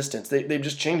 the Resistance. They've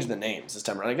just changed the names this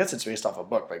time around. I guess it's based off a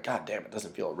book, but god damn, it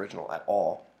doesn't feel original at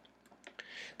all.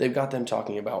 They've got them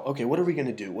talking about, okay, what are we going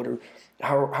to do?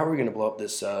 How are we going to blow up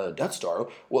this Death Star?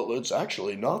 Well, it's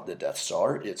actually not the Death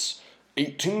Star. It's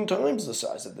 18 times the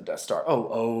size of the Death Star.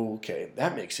 Oh, okay.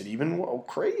 That makes it even more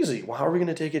crazy. Well, how are we going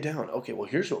to take it down? Okay, well,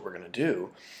 here's what we're going to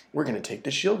do. We're going to take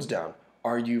the shields down.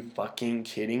 Are you fucking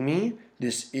kidding me?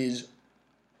 This is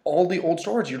all the old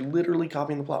Star Wars. You're literally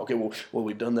copying the plot. Okay, well,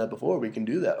 we've done that before. We can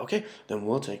do that. Okay, then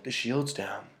we'll take the shields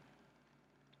down.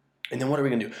 And then what are we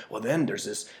gonna do? Well, then there's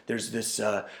this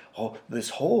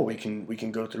hole we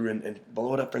can go through and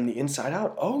blow it up from the inside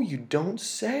out. Oh, you don't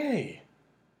say.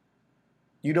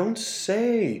 You don't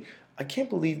say. I can't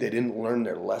believe they didn't learn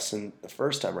their lesson the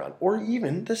first time around, or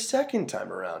even the second time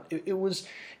around. It was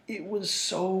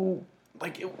so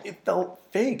like it felt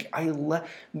fake.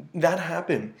 That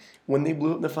happened when they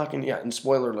blew up the fucking And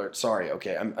spoiler alert. Sorry.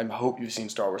 Okay, I hope you've seen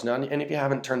Star Wars now, and if you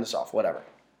haven't, turn this off. Whatever.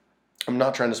 I'm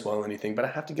not trying to spoil anything, but I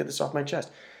have to get this off my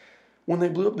chest. When they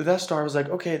blew up the Death Star, I was like,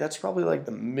 okay, that's probably like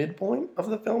the midpoint of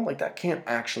the film. Like that can't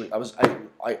actually.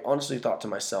 I honestly thought to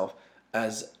myself,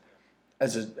 as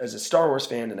a Star Wars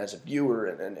fan and as a viewer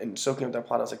and soaking up that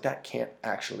plot, I was like, that can't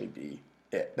actually be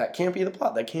it. That can't be the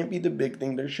plot. That can't be the big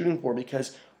thing they're shooting for,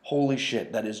 because holy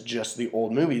shit, that is just the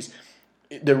old movies.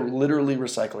 They're literally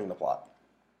recycling the plot.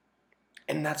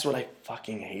 And that's what I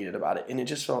fucking hated about it. And it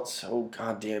just felt so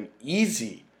goddamn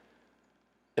easy.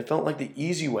 It felt like the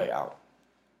easy way out.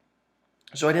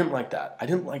 So I didn't like that. I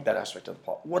didn't like that aspect of the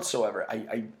plot whatsoever.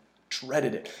 I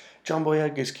dreaded it. John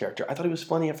Boyega's character, I thought he was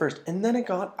funny at first, and then it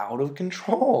got out of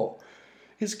control.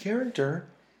 His character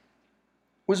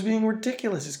was being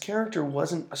ridiculous. His character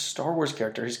wasn't a Star Wars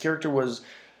character. His character was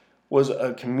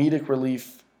a comedic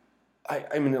relief.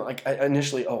 I mean, like,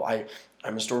 initially, I'm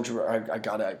a stormtrooper. I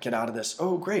gotta get out of this.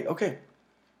 Oh, great. Okay,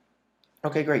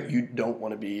 great. You don't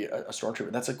want to be a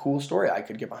stormtrooper. That's a cool story. I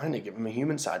could get behind it, give him a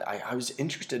human side. I was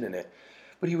interested in it.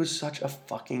 But he was such a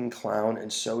fucking clown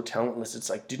and so talentless. It's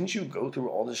like, didn't you go through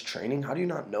all this training? How do you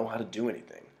not know how to do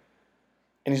anything?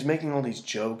 And he's making all these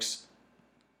jokes.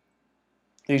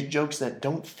 These jokes that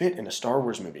don't fit in a Star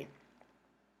Wars movie.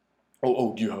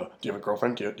 Do you have a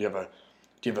girlfriend? Do you have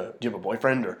a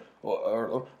boyfriend?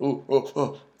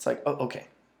 It's like, oh, okay.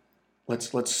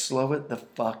 Let's slow it the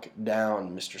fuck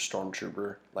down, Mr.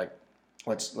 Stormtrooper. Like,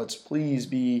 let's please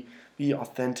be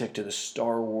authentic to the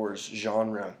Star Wars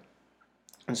genre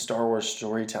and Star Wars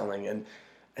storytelling,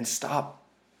 and stop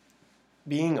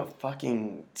being a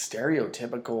fucking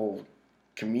stereotypical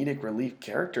comedic relief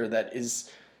character that is.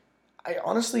 I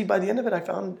honestly, by the end of it, I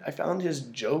found his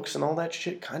jokes and all that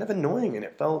shit kind of annoying, and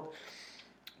it felt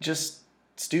just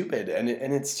stupid. And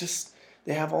it's just,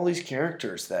 they have all these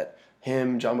characters that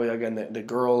him, John Boyega, and the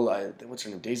girl, what's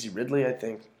her name, Daisy Ridley, I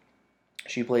think.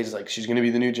 She plays like she's gonna be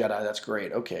the new Jedi. That's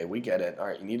great. Okay, we get it. All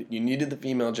right, you needed the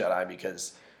female Jedi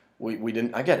because we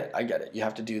didn't. I get it. You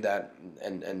have to do that,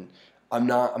 and I'm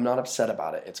not upset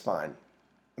about it. It's fine.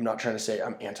 I'm not trying to say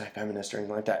I'm anti-feminist or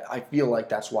anything like that. I feel like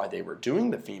that's why they were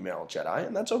doing the female Jedi,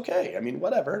 and that's okay. I mean,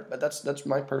 whatever. But that's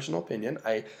my personal opinion.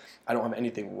 I don't have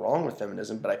anything wrong with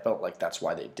feminism, but I felt like that's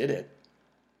why they did it.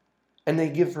 And they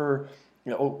give her,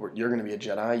 you're going to be a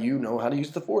Jedi. You know how to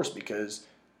use the Force because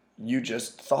you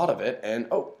just thought of it, and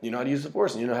you know how to use the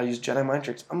Force, and you know how to use Jedi mind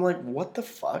tricks. I'm like, what the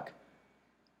fuck?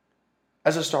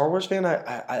 As a Star Wars fan,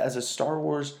 as a Star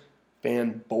Wars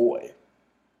fan boy,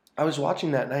 I was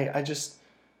watching that night.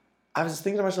 I was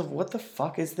thinking to myself, what the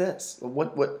fuck is this?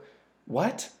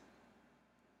 What?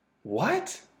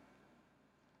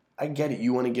 I get it.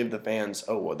 You want to give the fans,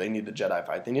 they need the Jedi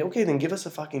fight. Okay, then give us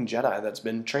a fucking Jedi that's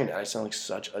been trained. I sound like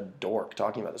such a dork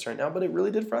talking about this right now, but it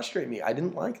really did frustrate me. I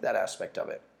didn't like that aspect of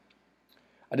it.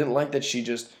 I didn't like that she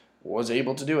just was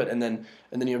able to do it. And then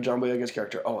you have John Boyega's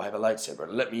character, I have a lightsaber.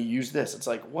 Let me use this. It's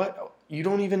like, what?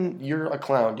 You're a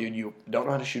clown, dude. You don't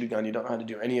know how to shoot a gun. You don't know how to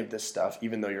do any of this stuff,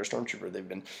 even though you're a stormtrooper. They've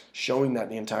been showing that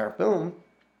the entire film.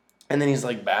 And then he's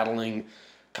like battling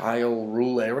Kyle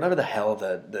Rule, or whatever the hell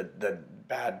the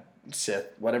bad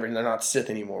Sith, whatever, they're not Sith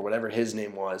anymore, whatever his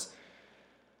name was.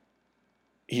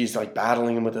 He's like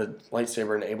battling him with a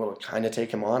lightsaber and able to kind of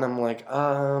take him on. I'm like,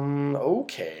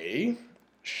 okay,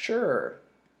 sure.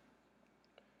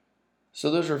 So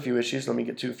those are a few issues. Let me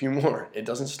get to a few more. It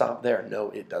doesn't stop there. No,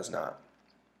 it does not.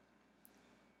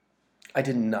 I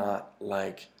did not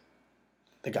like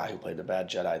the guy who played the bad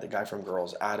Jedi, the guy from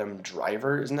Girls, Adam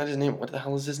Driver. Isn't that his name? What the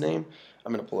hell is his name?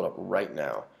 I'm going to pull it up right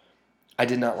now. I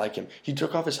did not like him. He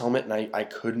took off his helmet, and I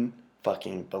couldn't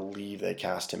fucking believe they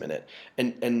cast him in it.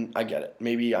 And I get it.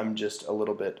 Maybe I'm just a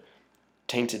little bit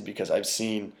tainted because I've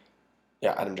seen...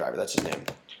 Yeah, Adam Driver, that's his name.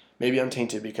 Maybe I'm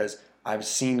tainted because I've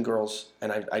seen Girls,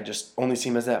 and I just only see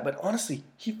him as that. But honestly,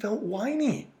 he felt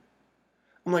whiny.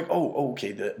 I'm like, oh,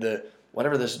 okay, the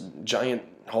whatever this giant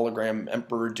hologram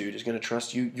emperor dude is gonna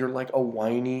trust you. You're like a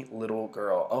whiny little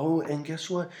girl. Oh, and guess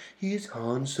what? He's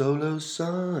Han Solo's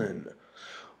son.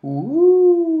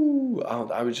 Woo!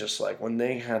 I was just like, when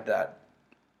they had that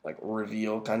like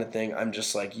reveal kind of thing, I'm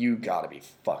just like, you gotta be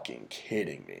fucking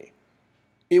kidding me.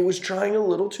 It was trying a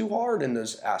little too hard in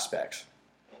those aspects.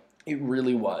 It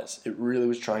really was. It really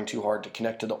was trying too hard to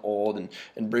connect to the old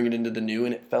and bring it into the new,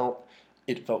 and it felt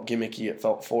gimmicky, it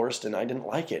felt forced, and I didn't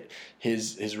like it.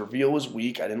 His reveal was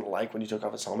weak. I didn't like when he took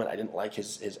off his helmet. I didn't like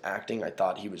his acting. I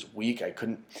thought he was weak. I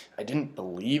didn't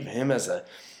believe him as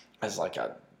like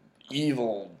a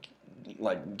evil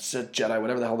like Sith Jedi,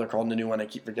 whatever the hell they're called in the new one. I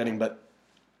keep forgetting, but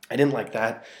I didn't like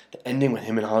that. The ending with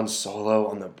him and Han Solo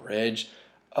on the bridge.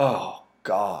 Oh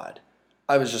God.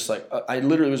 I was just like, I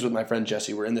literally was with my friend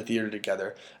Jesse. We're in the theater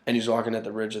together, and he's walking at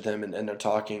the bridge with him, and they're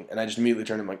talking, and I just immediately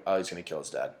turned to him like, oh, he's gonna kill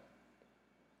his dad.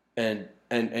 And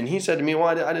he said to me, well,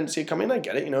 I didn't see it coming. I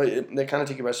get it. They kind of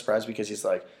take you by surprise because he's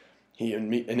like, he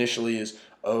initially is,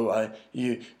 oh, well,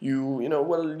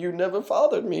 you never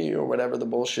fathered me or whatever the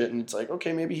bullshit. And it's like,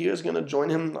 okay, maybe he is going to join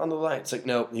him on the light. It's like,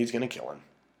 no, he's going to kill him.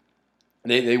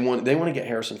 They want to get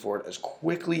Harrison Ford as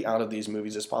quickly out of these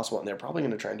movies as possible. And they're probably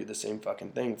going to try and do the same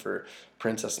fucking thing for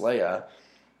Princess Leia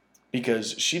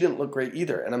because she didn't look great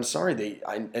either. And I'm sorry,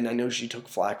 I know she took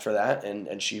flack for that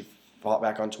and she fought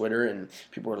back on Twitter, and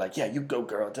people were like, yeah, you go,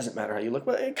 girl. It doesn't matter how you look.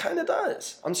 But it kind of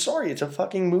does. I'm sorry. It's a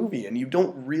fucking movie, and you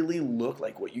don't really look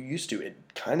like what you used to. It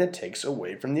kind of takes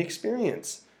away from the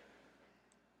experience.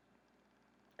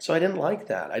 So I didn't like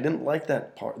that. I didn't like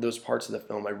those parts of the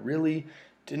film. I really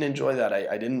didn't enjoy that.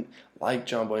 I didn't like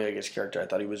John Boyega's character. I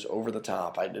thought he was over the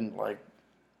top. I didn't like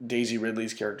Daisy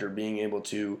Ridley's character being able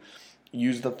to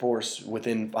use the Force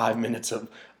within 5 minutes of,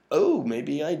 oh,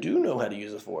 maybe I do know how to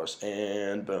use the Force.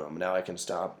 And boom, now I can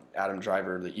stop Adam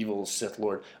Driver, the evil Sith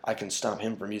Lord. I can stop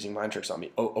him from using mind tricks on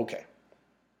me. Oh, okay.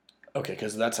 Okay,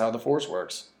 because that's how the Force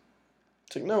works.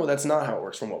 It's like, no, that's not how it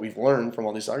works from what we've learned from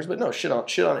all these sagas. But no, shit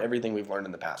on everything we've learned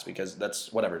in the past because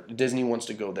that's whatever. Disney wants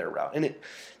to go their route. And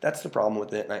that's the problem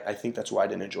with it. And I think that's why I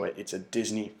didn't enjoy it. It's a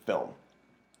Disney film.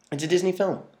 It's a Disney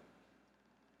film.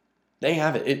 They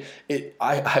have it.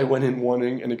 I went in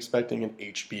wanting and expecting an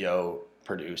HBO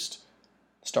produced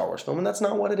Star Wars film, and that's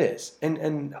not what it is.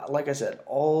 And like I said,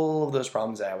 all of those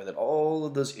problems I have with it, all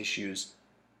of those issues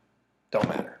don't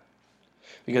matter.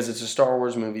 Because it's a Star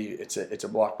Wars movie, it's a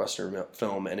blockbuster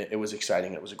film, and it was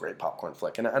exciting. It was a great popcorn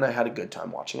flick, and I had a good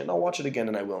time watching it. And I'll watch it again,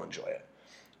 and I will enjoy it.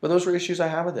 But those were issues I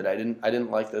have with it. I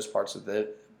didn't like those parts of the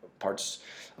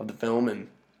film, and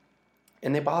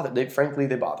frankly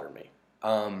they bothered me.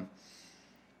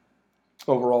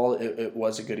 Overall, it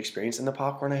was a good experience, and the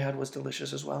popcorn I had was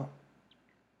delicious as well.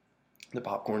 The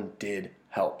popcorn did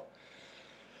help.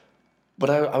 But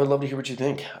I would love to hear what you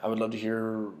think. I would love to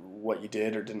hear what you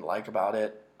did or didn't like about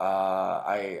it.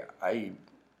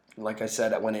 Like I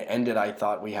said, when it ended, I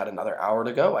thought we had another hour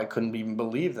to go. I couldn't even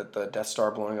believe that the Death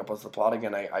Star blowing up was the plot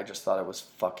again. I just thought it was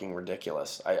fucking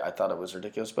ridiculous. I thought it was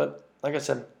ridiculous. But like I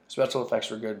said, special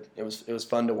effects were good. It was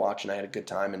fun to watch, and I had a good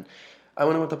time. And I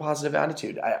went in with a positive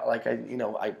attitude. I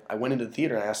went into the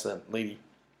theater and I asked the lady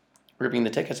ripping the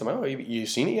tickets. I'm like, oh, you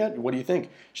seen it yet? What do you think?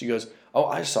 She goes, oh,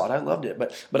 I saw it. I loved it.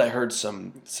 But I heard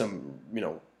some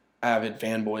avid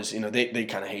fanboys, they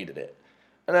kind of hated it.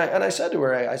 And I said to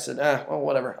her, I said, well,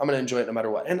 whatever. I'm going to enjoy it no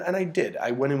matter what. And I did.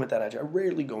 I went in with that attitude. I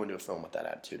rarely go into a film with that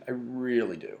attitude. I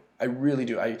really do. I really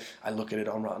do. I look at it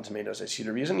on Rotten Tomatoes. I see the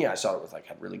reviews. And yeah, I saw it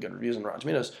had really good reviews on Rotten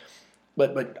Tomatoes.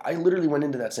 But I literally went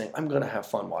into that saying, I'm going to have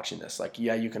fun watching this. Like,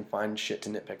 yeah, you can find shit to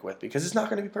nitpick with because it's not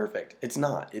going to be perfect. It's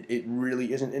not. It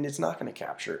really isn't. And it's not going to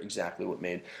capture exactly what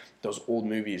made those old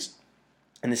movies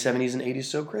in the 70s and 80s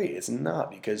so great. It's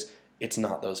not, because it's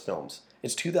not those films.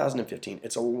 It's 2015.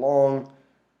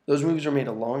 Those movies were made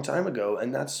a long time ago,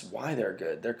 and that's why they're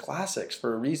good. They're classics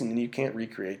for a reason, and you can't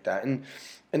recreate that. And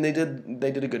they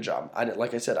did a good job.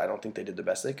 Like I said, I don't think they did the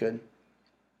best they could.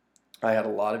 I had a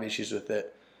lot of issues with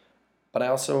it. But I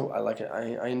like it.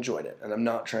 I enjoyed it. And I'm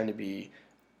not trying to be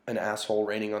an asshole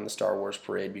raining on the Star Wars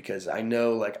parade, because I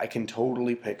know, I can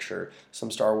totally picture some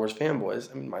Star Wars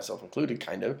fanboys, I mean, myself included,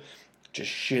 kind of,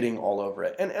 just shitting all over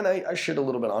it. And I shit a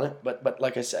little bit on it, but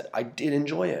like I said, I did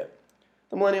enjoy it.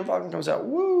 The Millennium Falcon comes out,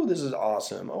 woo, this is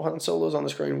awesome. Oh, Han Solo's on the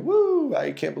screen, woo,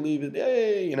 I can't believe it,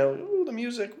 yay, ooh, the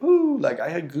music, woo. I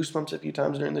had goosebumps a few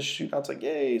times during the shootouts,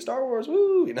 yay, Star Wars,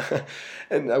 woo,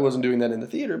 And I wasn't doing that in the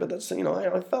theater, but that's, I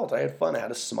had fun. I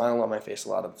had a smile on my face a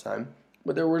lot of the time.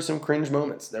 But there were some cringe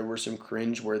moments. There were some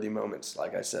cringe-worthy moments.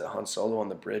 Like I said, Han Solo on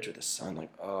the bridge with his son,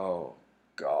 oh,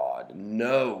 God,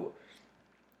 no.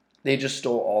 They just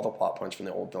stole all the plot points from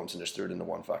the old films and just threw it into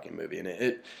one fucking movie, and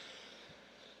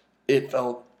it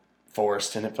felt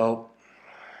forced, and it felt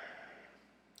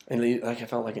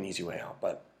like an easy way out.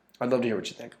 But I'd love to hear what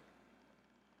you think.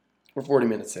 We're 40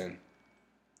 minutes in.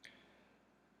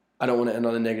 I don't want to end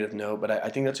on a negative note, but I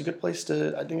think that's a good place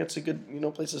to. I think that's a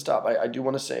good place to stop. I do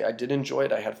want to say I did enjoy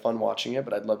it. I had fun watching it,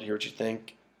 but I'd love to hear what you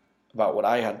think about what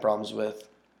I had problems with,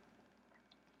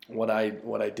 what I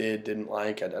didn't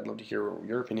like. I'd love to hear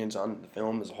your opinions on the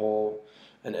film as a whole,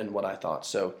 and what I thought.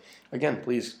 So again,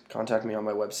 please contact me on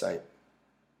my website.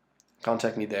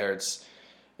 Contact me there.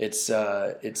 It's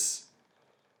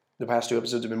the past two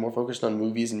episodes have been more focused on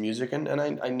movies and music, and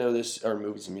I know this, or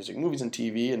movies and music, movies and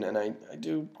TV, and I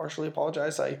do partially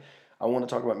apologize. I want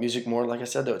to talk about music more. Like I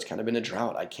said, though, it's kind of been a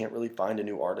drought. I can't really find a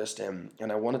new artist, and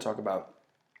I want to talk about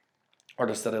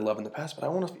artists that I love in the past, but I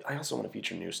also want to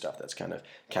feature new stuff that's kind of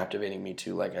captivating me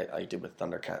too, like I did with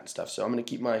Thundercat and stuff. So I'm going to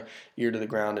keep my ear to the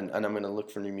ground, and I'm going to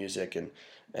look for new music and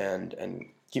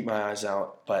keep my eyes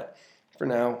out. But for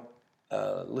now,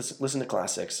 listen to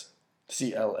classics.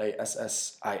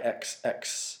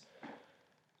 CLASSIXX.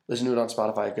 Listen to it on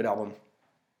Spotify. Good album.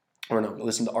 Or no,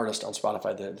 listen to Artist on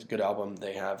Spotify. The good album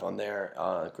they have on there.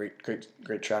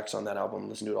 Great tracks on that album.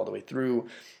 Listen to it all the way through.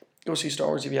 Go see Star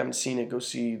Wars if you haven't seen it. Go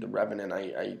see The Revenant.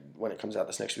 I when it comes out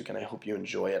this next week, and I hope you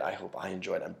enjoy it. I hope I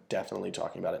enjoy it. I'm definitely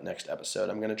talking about it next episode.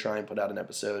 I'm gonna try and put out an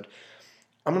episode.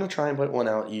 I'm gonna try and put one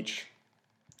out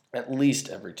at least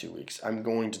every 2 weeks. I'm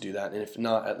going to do that, and if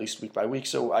not, at least week by week.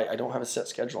 So I don't have a set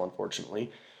schedule,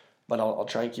 unfortunately, but I'll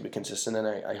try and keep it consistent, and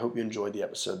I hope you enjoyed the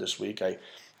episode this week. I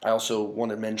also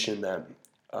want to mention that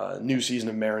new season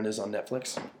of Marin is on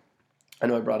Netflix. I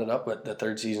know I brought it up, but the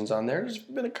third season's on there. There's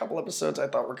been a couple episodes I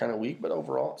thought were kind of weak, but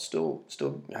overall, still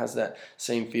has that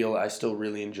same feel. I still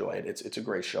really enjoy it. It's a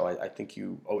great show. I think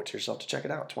you owe it to yourself to check it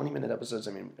out. 20-minute episodes.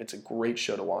 I mean, it's a great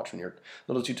show to watch when you're a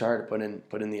little too tired to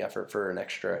put in the effort for an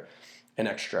extra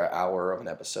hour of an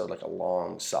episode, like a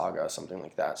long saga, something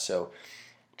like that. So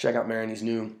check out Marin. He's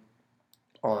new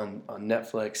on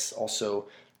Netflix. Also,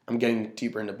 I'm getting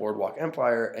deeper into Boardwalk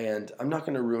Empire, and I'm not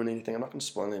going to ruin anything. I'm not going to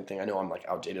spoil anything. I know I'm like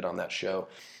outdated on that show,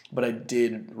 but I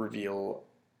did reveal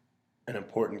an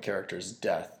important character's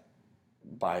death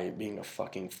by being a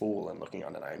fucking fool and looking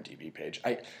on an IMDb page.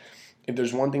 If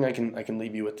there's one thing I can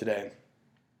leave you with today,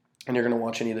 and you're going to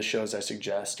watch any of the shows I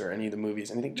suggest or any of the movies,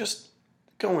 anything, just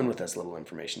go in with as little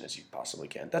information as you possibly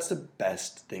can. That's the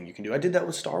best thing you can do. I did that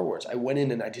with Star Wars. I went in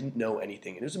and I didn't know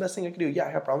anything, and it was the best thing I could do. Yeah,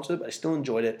 I have problems with it, but I still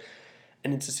enjoyed it.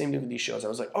 And it's the same thing with these shows. I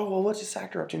was like, oh, well, what's this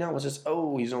actor up to now?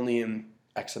 He's only in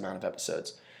X amount of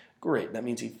episodes. Great, that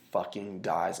means he fucking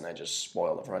dies, and I just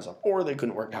spoiled it for myself. Or they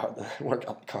couldn't work out the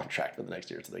contract for the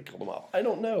next year, so they killed him off. I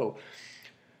don't know.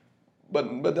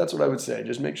 But that's what I would say.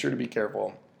 Just make sure to be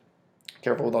careful.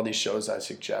 Careful with all these shows I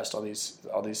suggest, all these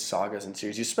sagas and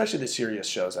series, especially the serious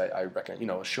shows. I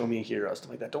reckon, Show Me a Hero,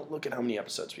 stuff like that. Don't look at how many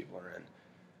episodes people are in.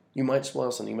 You might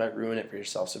spoil something. You might ruin it for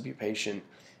yourself, so be patient.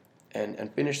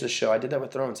 And finish the show. I did that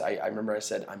with Thrones. I remember I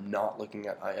said I'm not looking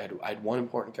at. I had one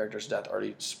important character's death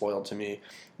already spoiled to me,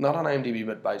 not on IMDb,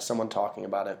 but by someone talking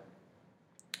about it.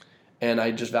 And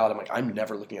I just vowed, I'm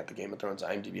never looking at the Game of Thrones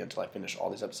IMDb until I finish all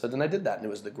these episodes. And I did that, and it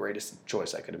was the greatest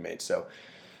choice I could have made. So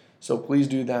please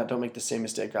do that. Don't make the same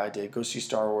mistake I did. Go see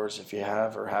Star Wars if you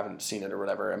have or haven't seen it or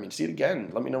whatever. I mean, see it again.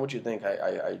 Let me know what you think.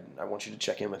 I want you to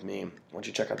check in with me. I want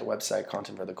you to check out the website,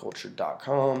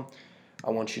 contentfortheculture.com. I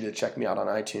want you to check me out on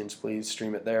iTunes. Please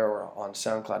stream it there or on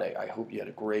SoundCloud. I hope you had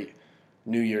a great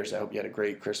New Year's. I hope you had a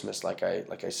great Christmas, like I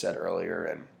said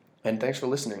earlier. And thanks for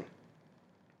listening.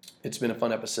 It's been a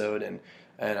fun episode, and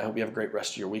I hope you have a great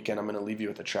rest of your weekend. I'm going to leave you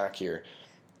with a track here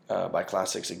by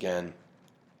Classics again.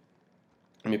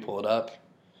 Let me pull it up.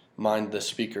 Mind the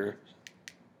speaker.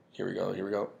 Here we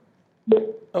go.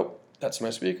 Oh, that's my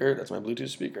speaker. That's my Bluetooth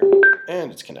speaker.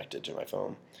 And it's connected to my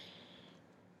phone.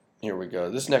 Here we go.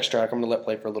 This next track I'm going to let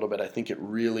play for a little bit. I think it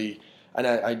really, and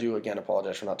I do again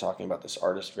apologize for not talking about this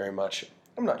artist very much.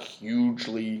 I'm not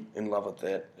hugely in love with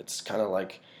it. It's kind of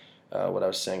like what I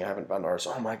was saying. I haven't found an artist.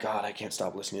 Oh my God, I can't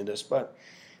stop listening to this. But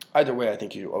either way, I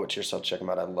think you owe it to yourself to check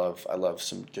them out. I love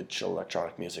some good chill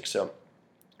electronic music. So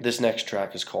this next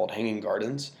track is called Hanging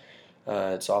Gardens.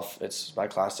 It's by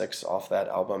Classics off that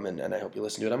album, and I hope you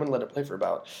listen to it. I'm going to let it play for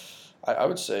about, I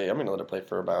would say I'm going to let it play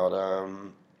for about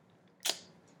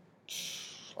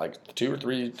like 2 or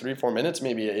 3 or 4 minutes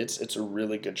maybe. It's a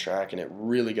really good track, and it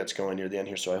really gets going near the end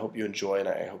here. So I hope you enjoy, and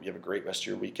I hope you have a great rest of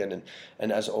your weekend.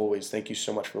 And as always, thank you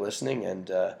so much for listening. And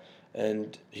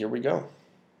here we go.